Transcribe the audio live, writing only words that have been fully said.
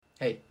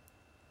Hey,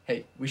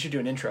 we should do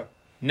an intro.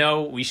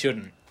 No, we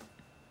shouldn't.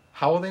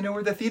 How will they know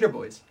we're the Theater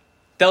Boys?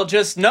 They'll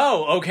just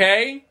know,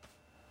 okay?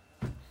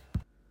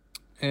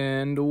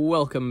 And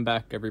welcome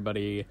back,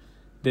 everybody.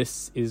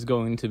 This is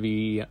going to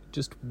be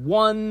just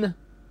one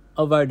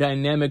of our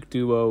dynamic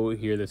duo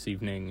here this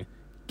evening,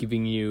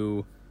 giving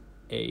you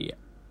a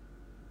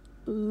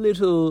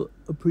little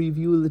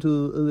review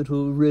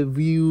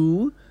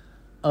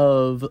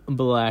of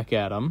Black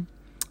Adam.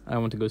 I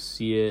went to go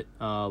see it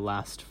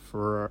last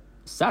for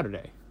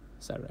Saturday.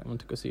 I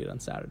went to go see it on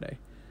Saturday.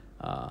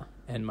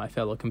 And my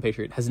fellow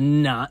compatriot has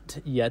not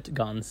yet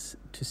gone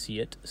to see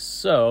it.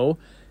 So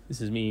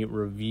this is me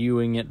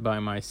reviewing it by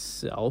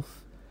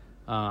myself.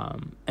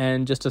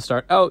 And just to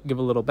start out, give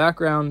a little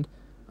background.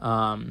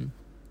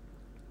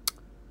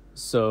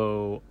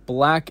 So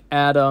Black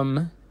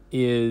Adam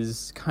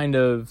is kind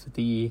of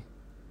I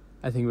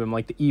think of him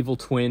like the evil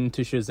twin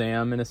to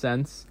Shazam in a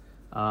sense.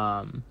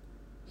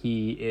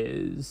 He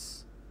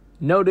is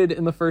noted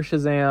in the first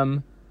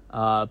Shazam,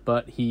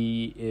 but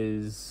he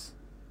is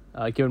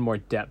given more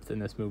depth in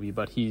this movie.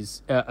 But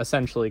he's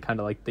essentially kind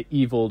of like the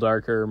evil,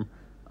 darker,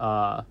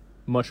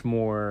 much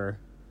more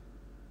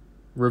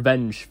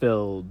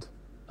revenge-filled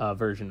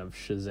version of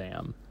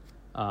Shazam.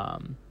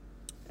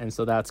 And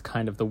so that's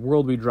kind of the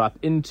world we drop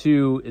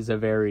into, is a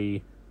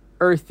very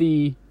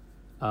earthy,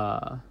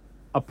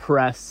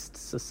 oppressed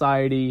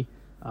society.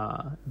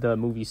 The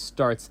movie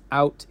starts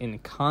out in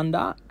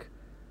Kahndaq,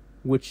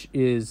 which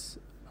is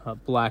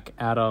Black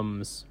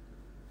Adam's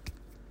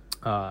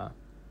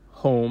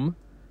home,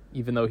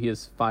 even though he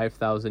is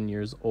 5,000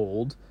 years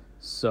old.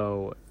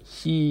 So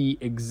he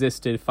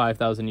existed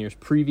 5,000 years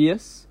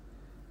previous,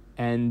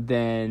 and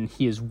then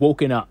he is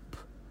woken up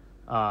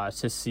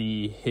to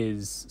see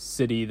his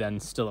city then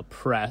still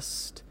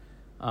oppressed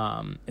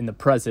in the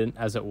present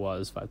as it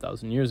was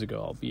 5,000 years ago,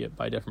 albeit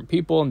by different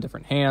people and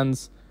different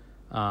hands.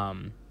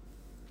 And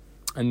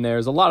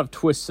there's a lot of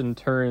twists and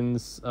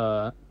turns,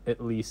 at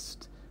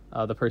least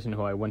the person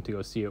who I went to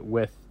go see it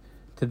with.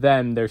 To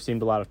them, there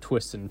seemed a lot of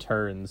twists and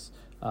turns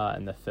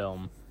in the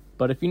film.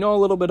 But if you know a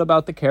little bit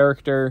about the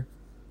character,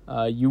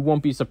 you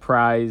won't be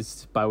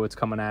surprised by what's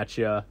coming at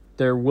you.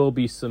 There will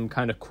be some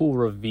kind of cool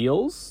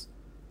reveals,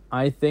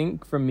 I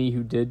think, from me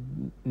who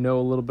did know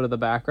a little bit of the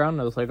background.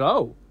 I was like,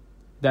 oh,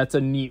 that's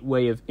a neat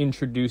way of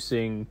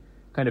introducing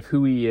kind of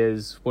who he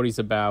is, what he's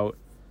about,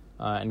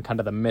 and kind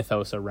of the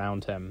mythos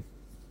around him.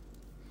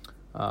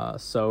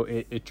 So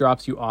it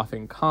drops you off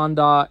in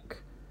Kahndaq.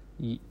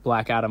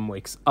 Black Adam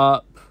wakes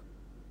up,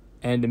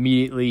 and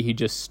immediately he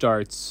just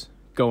starts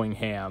going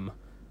ham.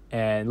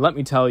 And let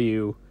me tell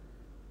you,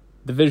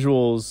 the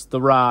visuals, The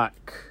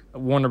Rock,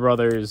 Warner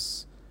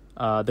Brothers,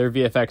 their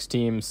VFX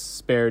teams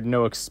spared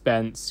no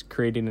expense,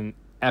 creating an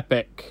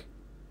epic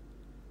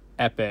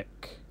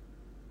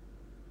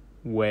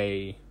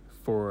way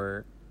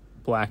for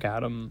Black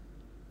Adam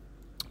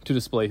to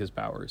display his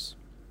powers.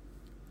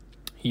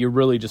 He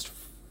really just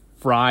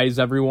fries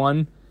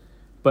everyone,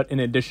 but in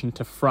addition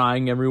to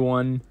frying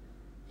everyone,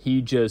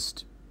 he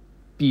just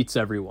beats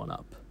everyone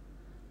up.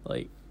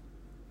 Like,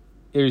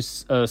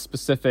 there's a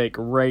specific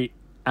right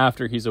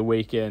after he's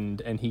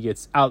awakened and he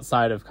gets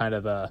outside of kind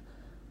of a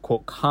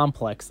quote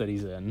complex that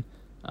he's in,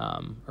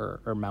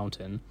 or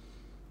mountain.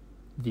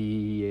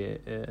 The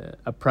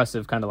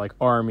oppressive kind of like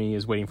army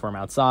is waiting for him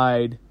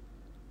outside,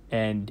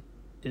 and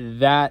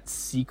that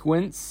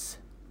sequence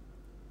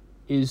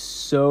is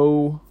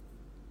so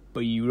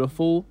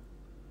beautiful.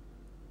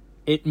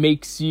 It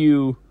gives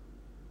you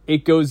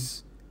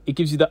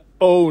the,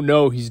 oh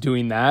no, he's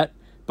doing that,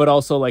 but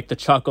also like the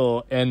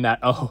chuckle and that,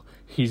 oh,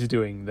 he's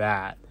doing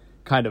that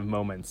kind of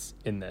moments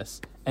in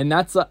this. And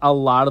that's a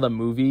lot of the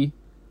movie,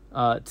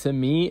 to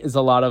me, is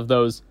a lot of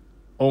those,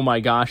 oh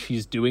my gosh,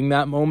 he's doing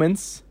that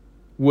moments,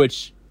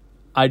 which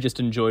I just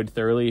enjoyed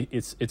thoroughly.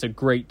 It's a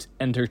great,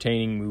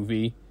 entertaining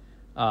movie,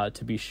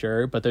 to be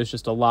sure, but there's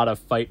just a lot of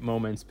fight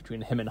moments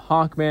between him and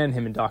Hawkman,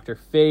 him and Dr.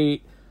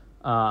 Fate,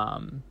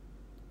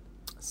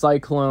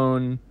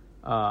 Cyclone,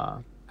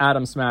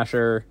 Atom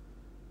Smasher,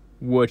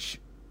 which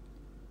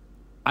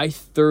I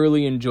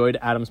thoroughly enjoyed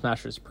Atom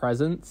Smasher's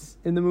presence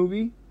in the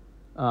movie,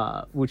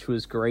 which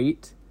was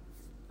great.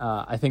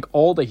 I think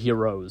all the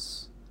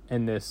heroes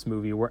in this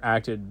movie were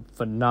acted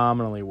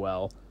phenomenally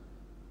well.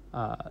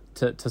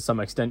 To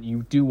some extent,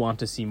 you do want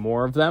to see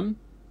more of them,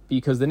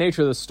 because the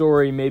nature of the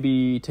story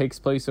maybe takes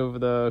place over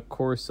the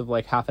course of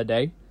like half a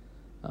day.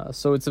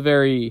 So it's a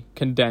very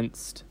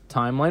condensed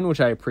timeline, which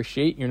I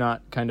appreciate. You're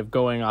not kind of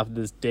going off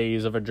this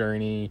days of a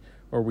journey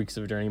or weeks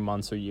of a journey,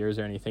 months or years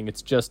or anything.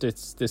 It's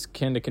this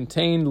kind of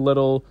contained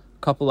little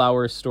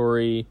couple-hour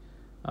story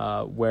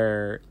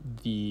where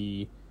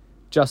the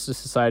Justice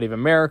Society of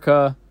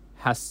America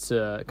has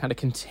to kind of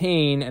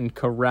contain and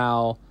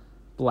corral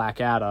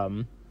Black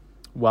Adam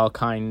while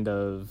kind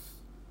of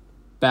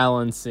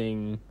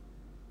balancing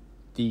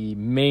the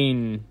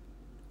main,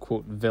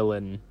 quote,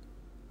 villain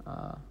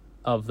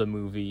of the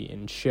movie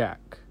in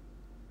check.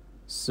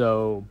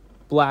 So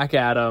Black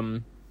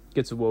Adam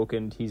gets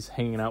awoken. He's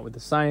hanging out with the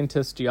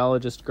scientist,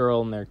 geologist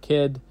girl, and their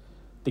kid.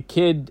 the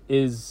kid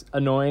is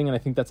annoying, and I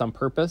think that's on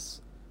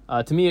purpose.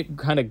 To me, it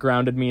kind of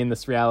grounded me in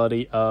this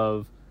reality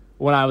of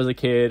when I was a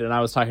kid and I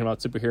was talking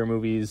about superhero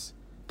movies,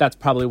 that's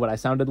probably what I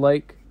sounded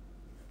like.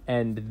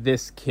 And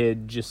this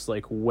kid just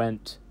like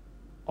went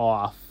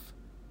off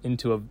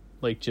into a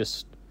like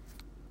just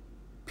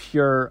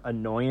pure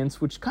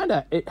annoyance, which kind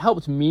of, it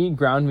helped me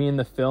ground me in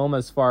the film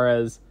as far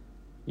as,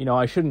 you know,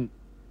 I shouldn't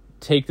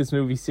take this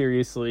movie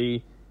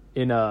seriously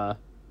in a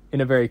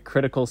very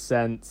critical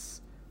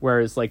sense,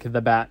 whereas like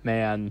the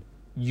Batman,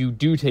 you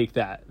do take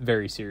that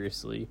very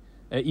seriously,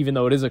 even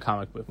though it is a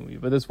comic book movie.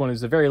 But this one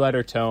is a very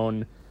lighter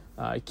tone.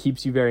 It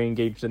keeps you very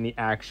engaged in the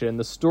action.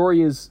 The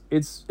story is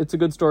it's a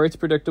good story. It's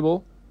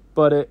predictable,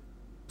 but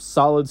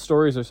solid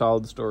stories are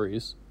solid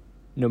stories,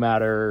 no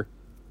matter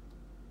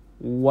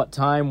what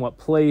time, what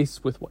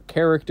place, with what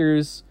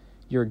characters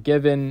you're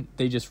given.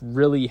 They just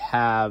really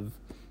have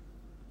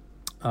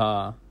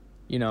a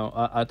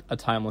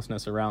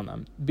timelessness around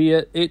them. Be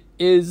it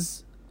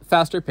is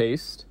faster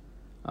paced.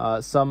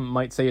 Some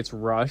might say it's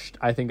rushed.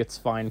 I think it's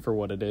fine for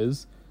what it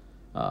is.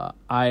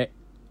 I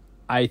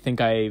think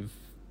I've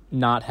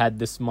not had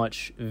this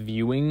much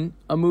viewing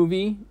a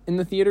movie in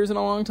the theaters in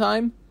a long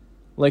time.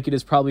 Like, it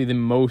is probably the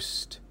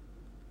most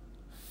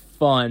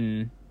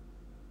fun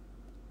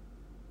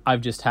I've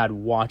just had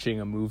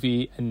watching a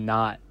movie and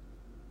not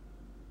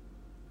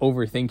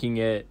overthinking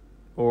it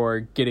or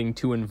getting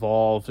too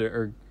involved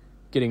or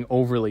getting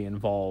overly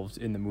involved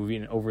in the movie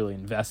and overly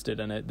invested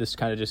in it. This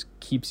kind of just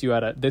keeps you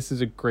this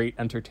is a great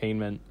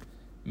entertainment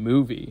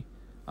movie.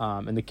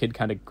 And the kid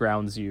kind of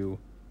grounds you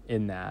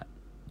in that.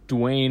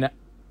 Dwayne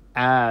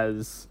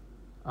as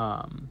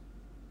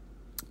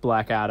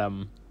Black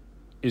Adam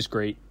is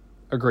great.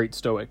 A great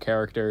stoic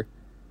character.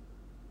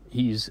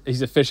 He's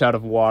a fish out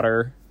of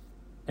water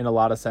in a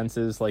lot of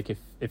senses. Like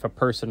if a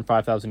person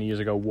 5,000 years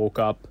ago woke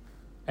up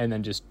and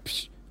then just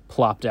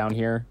plopped down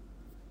here,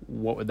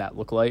 what would that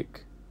look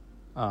like?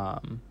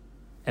 And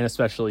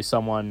especially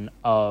someone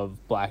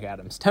of Black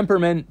Adam's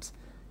temperament.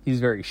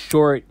 He's very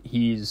short.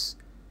 He's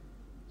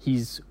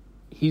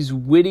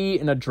witty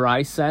in a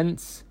dry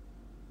sense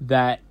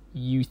that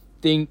you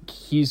think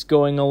he's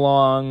going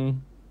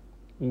along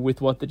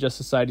with what the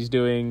Justice Society's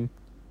doing,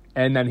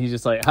 and then he's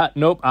just like,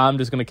 nope, I'm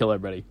just gonna kill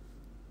everybody.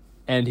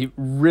 And he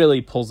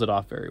really pulls it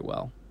off very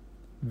well.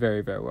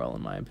 Very, very well,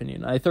 in my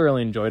opinion. I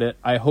thoroughly enjoyed it.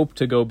 I hope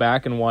to go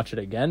back and watch it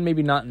again.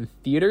 Maybe not in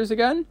theaters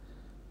again.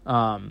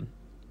 But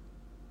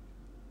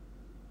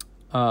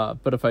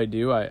if I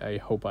do, I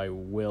hope I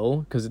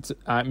will, because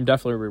I'm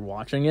definitely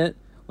rewatching it.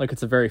 Like,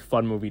 it's a very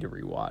fun movie to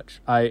rewatch.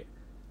 I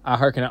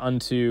hearken it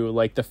unto,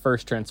 like, the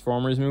first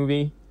Transformers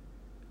movie.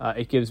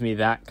 It gives me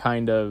that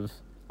kind of,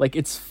 like,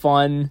 it's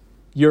fun.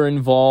 You're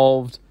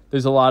involved.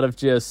 There's a lot of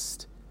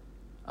just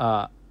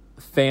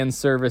fan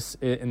service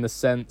in the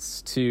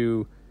sense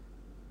to,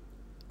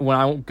 when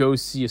I go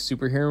see a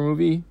superhero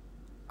movie,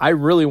 I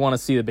really want to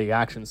see the big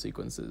action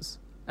sequences.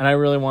 And I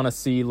really want to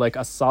see, like,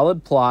 a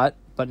solid plot,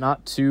 but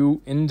not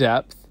too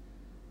in-depth,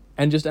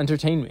 and just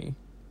entertain me.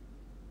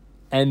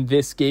 And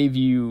this gave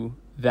you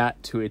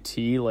that to a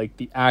T. Like,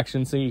 the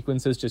action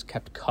sequences just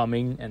kept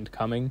coming and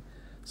coming.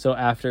 So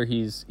after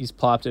he's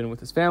plopped in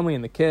with his family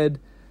and the kid,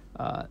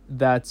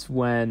 that's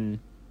when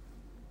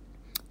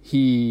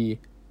he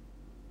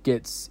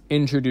gets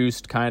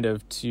introduced kind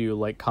of to,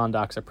 like,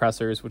 Kahndaq's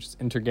oppressors, which is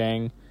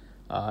Intergang,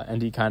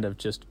 and he kind of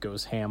just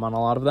goes ham on a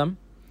lot of them.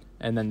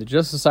 And then the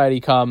Justice Society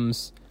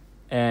comes,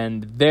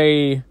 and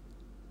they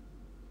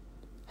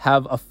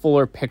have a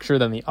fuller picture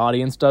than the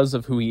audience does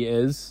of who he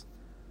is.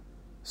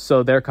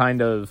 So they're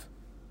kind of,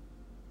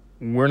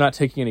 we're not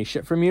taking any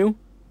shit from you.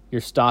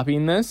 You're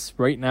stopping this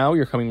right now.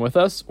 You're coming with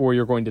us, or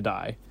you're going to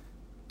die.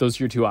 Those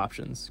are your two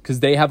options. Because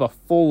they have a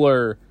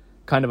fuller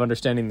kind of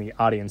understanding than the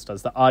audience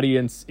does. The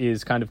audience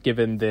is kind of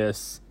given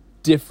this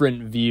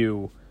different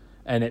view,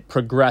 and it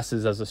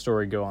progresses as the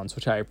story goes on,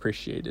 which I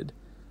appreciated.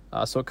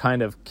 So it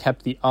kind of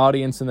kept the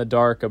audience in the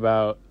dark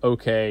about,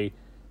 okay,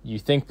 you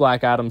think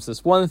Black Adam's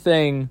this one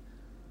thing,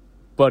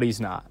 but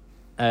he's not.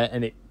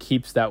 And it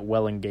keeps that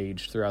well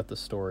engaged throughout the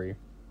story.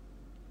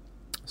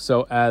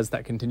 So as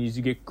that continues,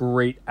 you get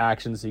great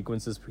action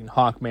sequences between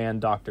Hawkman,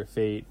 Dr.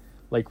 Fate.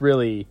 Like,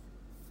 really,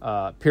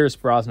 Pierce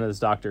Brosnan as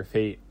Dr.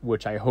 Fate,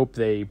 which I hope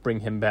they bring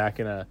him back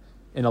in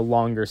a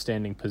longer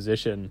standing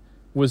position,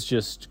 was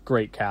just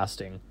great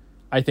casting.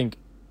 I think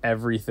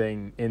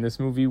everything in this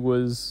movie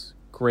was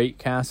great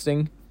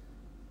casting.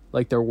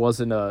 Like, there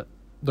wasn't a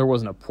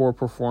poor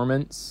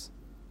performance,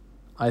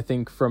 I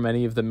think, from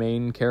any of the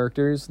main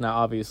characters. Now,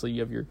 obviously,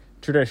 you have your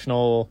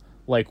traditional,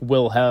 like,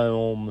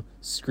 Wilhelm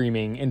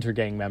screaming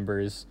Intergang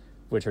members,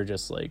 which are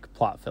just, like,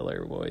 plot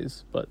filler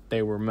boys, but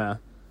they were meh.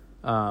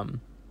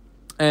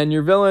 And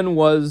your villain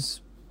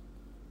was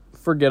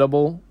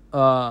forgettable,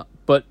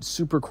 but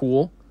super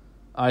cool.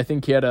 I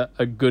think he had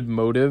a good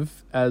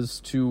motive as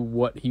to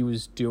what he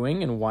was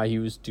doing and why he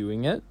was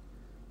doing it.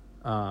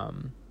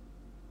 And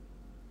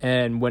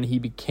when he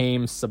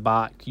became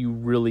Sabbac, you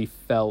really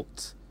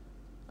felt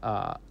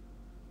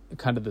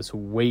kind of this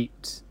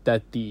weight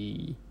that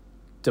the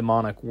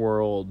demonic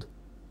world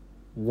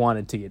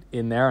wanted to get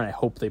in there, and I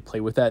hope they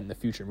play with that in the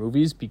future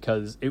movies,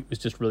 because it was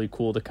just really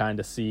cool to kind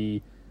of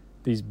see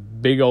these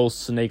big old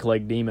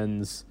snake-like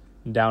demons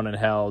down in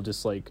hell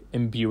just like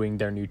imbuing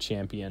their new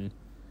champion.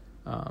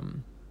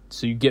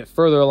 So you get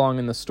further along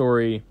in the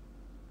story.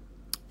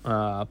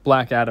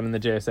 Black Adam and the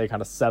JSA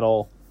kind of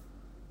settle.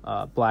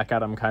 Black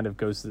Adam kind of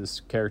goes to this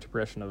character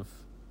progression of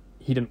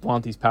he didn't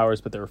want these powers,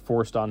 but they were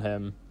forced on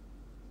him,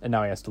 and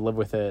now he has to live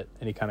with it,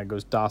 and he kind of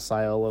goes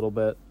docile a little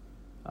bit.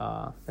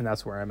 And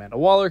that's where Amanda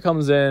Waller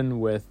comes in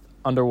with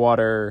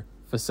underwater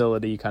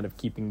facility, kind of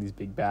keeping these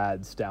big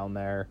bads down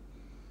there.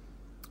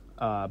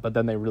 But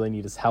then they really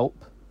need his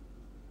help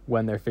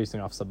when they're facing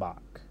off Sabak.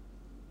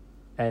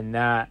 And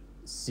that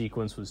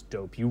sequence was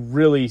dope. You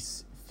really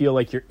feel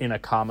like you're in a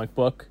comic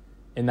book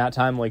in that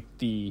time. Like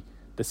the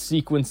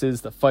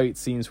sequences, the fight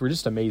scenes were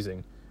just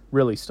amazing.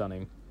 Really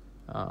stunning.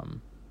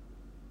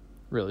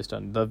 Really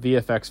stunning. The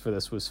VFX for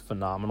this was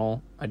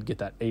phenomenal. I'd get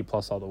that A+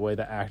 all the way.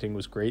 The acting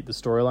was great. The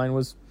storyline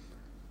was,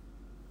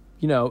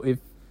 if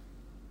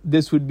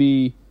this would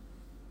be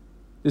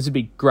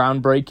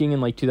groundbreaking in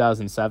like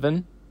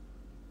 2007,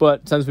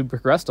 but since we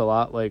progressed a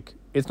lot, like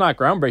it's not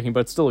groundbreaking,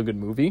 but it's still a good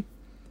movie.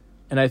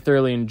 And I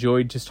thoroughly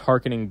enjoyed just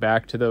hearkening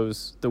back to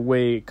the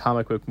way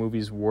comic book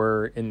movies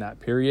were in that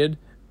period.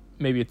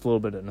 Maybe it's a little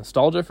bit of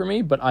nostalgia for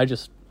me, but I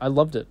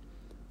loved it.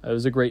 It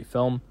was a great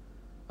film.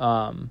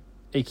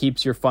 It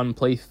keeps your fun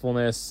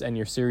playfulness and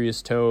your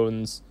serious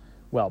tones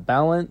well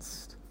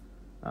balanced.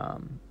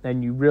 And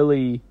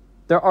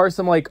there are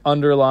some like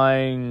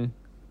underlying,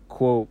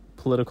 quote,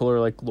 political or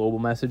like global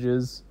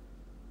messages,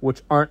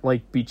 which aren't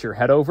like beat your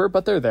head over,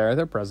 but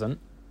they're present.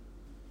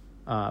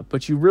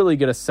 But you really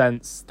get a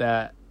sense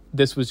that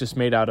this was just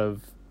made out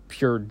of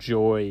pure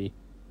joy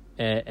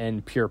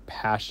and pure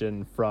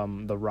passion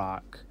from The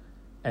Rock,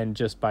 and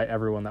just by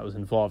everyone that was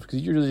involved,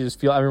 because you really just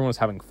feel everyone was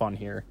having fun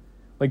here.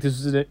 Like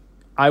this was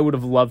I would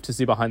have loved to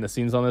see behind the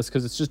scenes on this,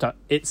 because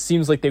it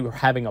seems like they were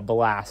having a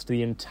blast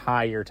the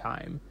entire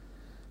time,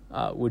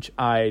 which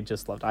I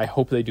just loved. I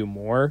hope they do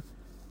more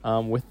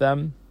with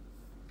them.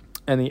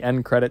 And the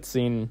end credit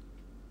scene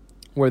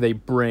where they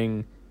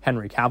bring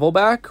Henry Cavill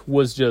back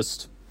was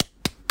just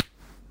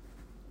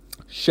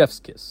chef's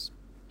kiss.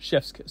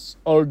 Chef's kiss.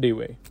 All the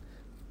way.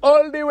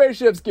 All the way,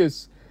 chef's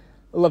kiss.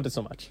 I loved it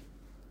so much.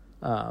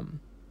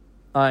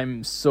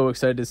 I'm so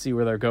excited to see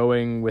where they're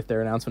going with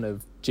their announcement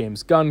of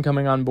James Gunn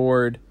coming on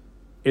board.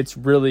 It's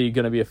really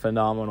going to be a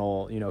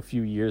phenomenal,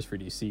 few years for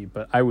DC,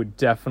 but I would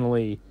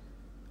definitely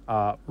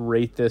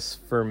rate this,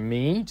 for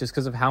me, just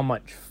because of how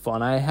much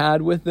fun I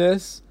had with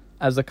this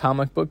as a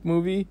comic book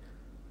movie,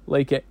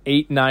 like an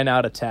 8-9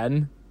 out of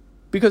 10,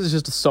 because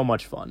it's just so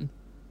much fun.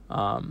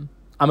 I'm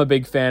a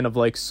big fan of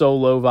like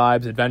solo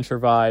vibes, adventure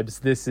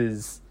vibes. This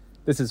is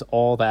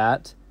all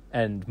that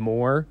and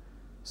more.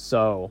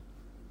 So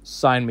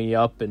sign me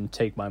up and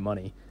take my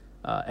money.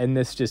 And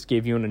this just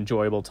gave you an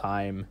enjoyable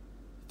time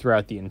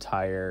throughout the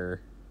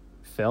entire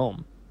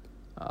film.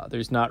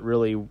 There's not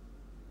really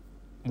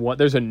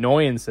there's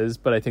annoyances,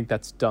 but I think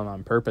that's done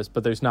on purpose.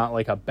 But there's not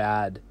like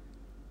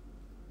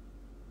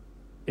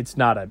it's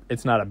not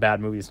a bad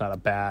movie. It's not a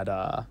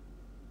bad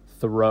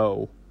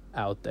throw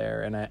out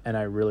there, and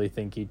I really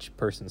think each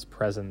person's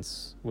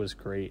presence was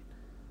great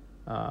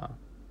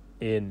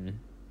in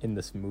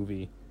this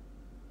movie.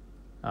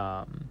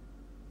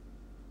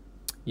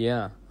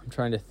 Yeah, I'm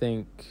trying to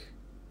think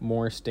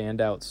more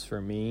standouts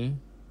for me.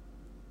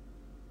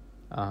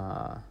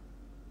 Not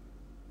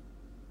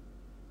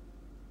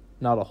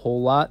a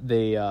whole lot.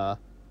 There's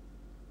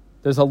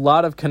a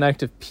lot of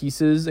connective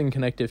pieces and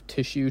connective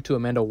tissue to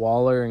Amanda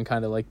Waller, and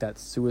kind of like that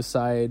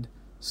Suicide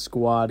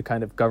Squad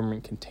kind of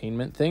government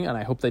containment thing, and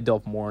I hope they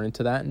delve more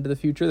into that into the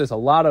future. There's a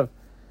lot of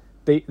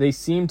they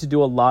seem to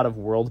do a lot of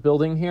world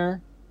building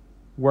here,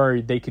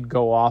 where they could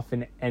go off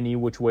in any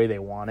which way they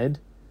wanted,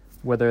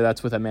 whether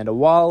that's with Amanda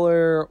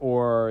Waller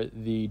or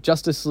the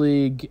Justice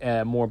League,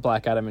 more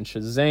Black Adam and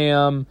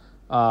Shazam,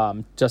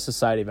 Justice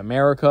Society of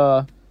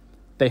America.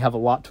 They have a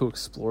lot to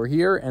explore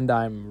here, and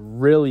I'm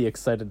really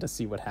excited to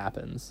see what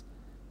happens.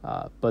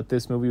 But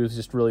this movie was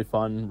just really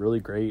fun, really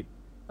great.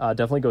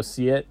 Definitely go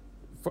see it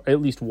for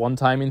at least one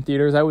time in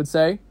theaters, I would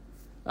say,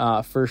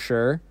 for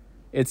sure.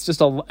 It's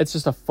just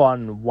a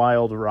fun,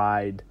 wild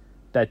ride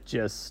that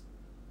just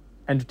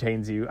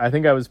entertains you. I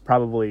think I was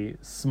probably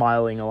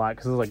smiling a lot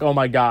because I was like, oh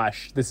my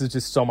gosh, this is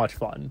just so much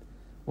fun.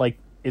 Like,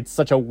 it's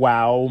such a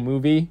wow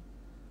movie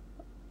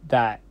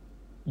that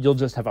you'll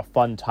just have a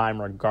fun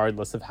time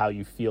regardless of how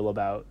you feel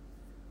about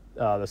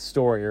the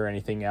story or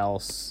anything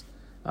else.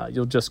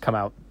 You'll just come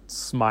out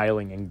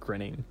smiling and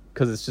grinning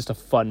because it's just a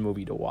fun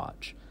movie to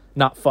watch.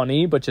 Not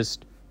funny, but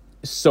just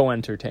so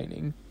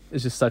entertaining.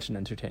 It's just such an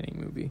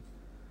entertaining movie.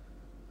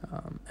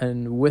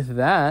 And with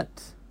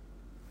that,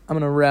 I'm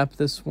going to wrap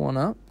this one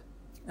up,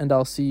 and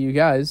I'll see you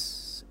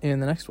guys in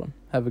the next one.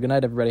 Have a good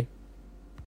night, everybody.